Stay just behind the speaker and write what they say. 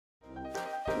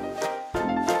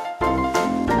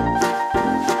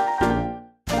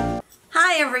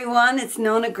everyone, it's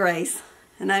Nona Grace,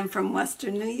 and I'm from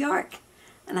Western New York,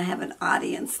 and I have an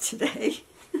audience today.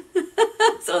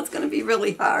 So it's going to be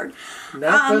really hard.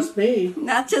 Not just me.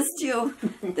 Not just you.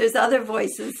 There's other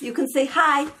voices. You can say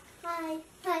hi. Hi,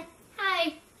 hi,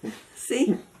 hi.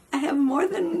 See? I have more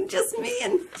than just me,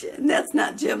 and that's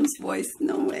not Jim's voice.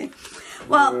 No way.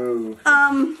 Well,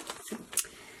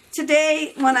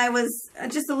 today, when I was,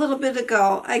 just a little bit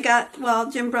ago, I got,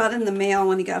 well, Jim brought in the mail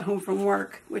when he got home from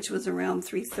work, which was around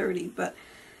 3:30, but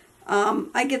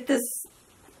I get this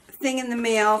thing in the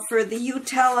mail for the You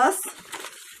Tell Us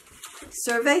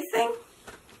survey thing.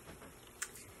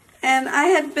 And I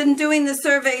had been doing the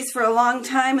surveys for a long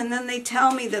time, and then they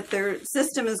tell me that their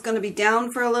system is going to be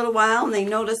down for a little while, and they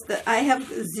notice that I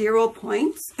have 0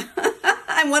 points.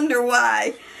 I wonder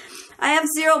why. I have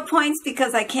 0 points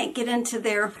because I can't get into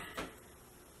their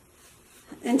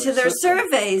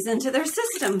surveys, into their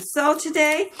system. So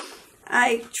today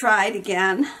I tried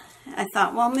again. I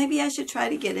thought, well, maybe I should try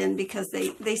to get in because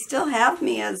they still have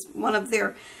me as one of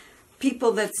their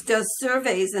people that does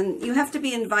surveys, and you have to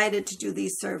be invited to do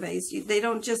these surveys. They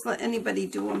don't just let anybody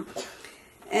do them.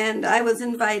 And I was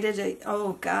invited,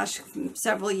 oh gosh,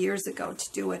 several years ago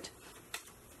to do it.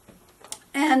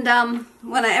 And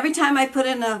every time I put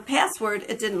in a password,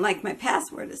 it didn't like my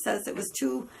password. It says it was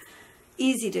too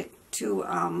easy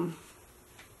to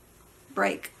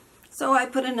break. So I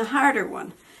put in a harder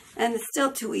one, and it's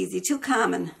still too easy, too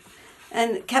common,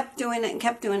 and kept doing it and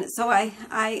kept doing it. So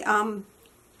I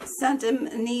sent him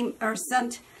an email, or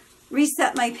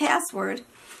reset my password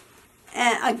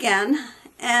again,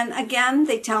 and again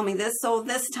they tell me this. So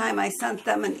this time I sent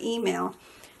them an email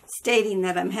stating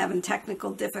that I'm having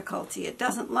technical difficulty. It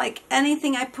doesn't like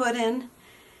anything I put in,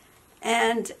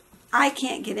 and I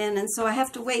can't get in, and so I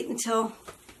have to wait until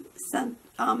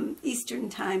Eastern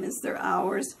time is their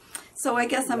hours. So I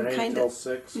guess I'm kind of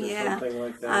 6 or yeah, something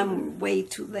like that. I'm way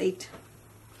too late.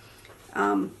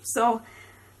 So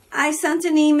I sent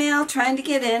an email trying to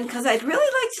get in because I'd really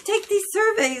like to take these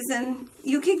surveys, and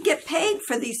you can get paid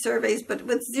for these surveys, but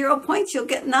with 0 points you'll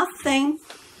get nothing.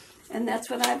 And that's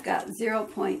what I've got, 0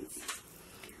 points.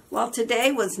 Well,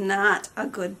 today was not a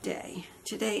good day.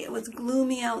 Today it was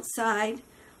gloomy outside,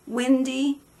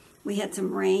 windy. We had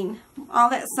some rain. All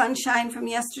that sunshine from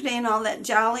yesterday and all that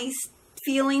jolly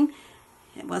feeling,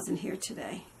 it wasn't here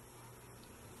today.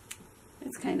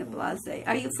 It's kind of blasé.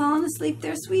 Are you falling asleep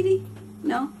there, sweetie?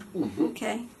 No?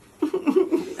 Okay.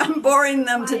 I'm boring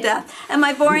them to death. Am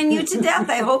I boring you to death?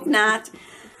 I hope not.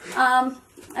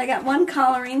 I got one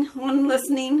coloring, one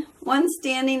listening, one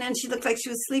standing, and she looked like she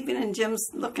was sleeping, and Jim's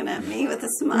looking at me with a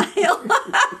smile.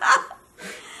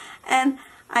 And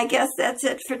I guess that's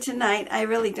it for tonight. I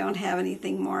really don't have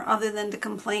anything more other than to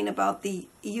complain about the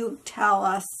You Tell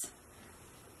Us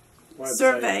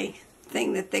survey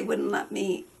thing that they wouldn't let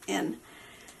me in.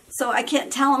 So I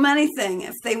can't tell them anything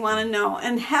if they want to know.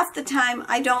 And half the time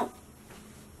I don't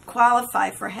qualify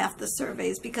for half the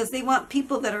surveys because they want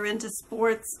people that are into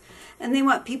sports, and they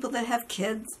want people that have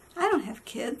kids. I don't have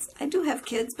kids. I do have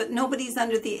kids, but nobody's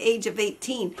under the age of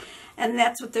 18. And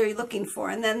that's what they're looking for.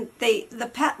 And then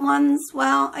the pet ones,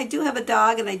 well, I do have a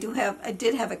dog, and I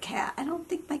did have a cat. I don't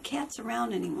think my cat's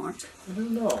around anymore. I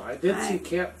don't know. I did see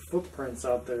cat footprints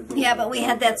out there. Yeah, but we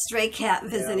had that stray cat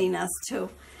visiting us too.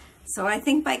 So I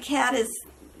think my cat is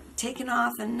taken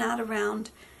off and not around.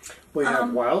 We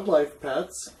have wildlife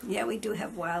pets. Yeah, we do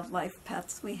have wildlife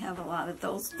pets. We have a lot of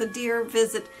those. The deer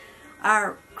visit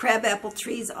our crabapple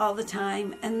trees all the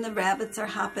time, and the rabbits are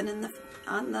hopping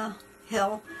on the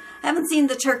hill. I haven't seen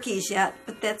the turkeys yet,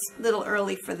 but that's a little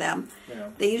early for them. Yeah.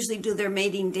 They usually do their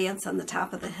mating dance on the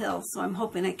top of the hill, so I'm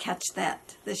hoping I catch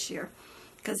that this year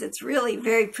because it's really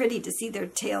very pretty to see their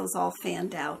tails all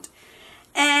fanned out.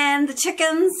 And the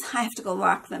chickens, I have to go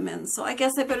lock them in. So I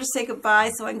guess I better say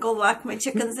goodbye so I can go lock my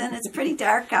chickens in. It's pretty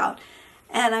dark out,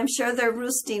 and I'm sure they're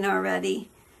roosting already.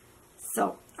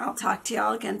 So I'll talk to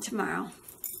y'all again tomorrow.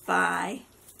 Bye.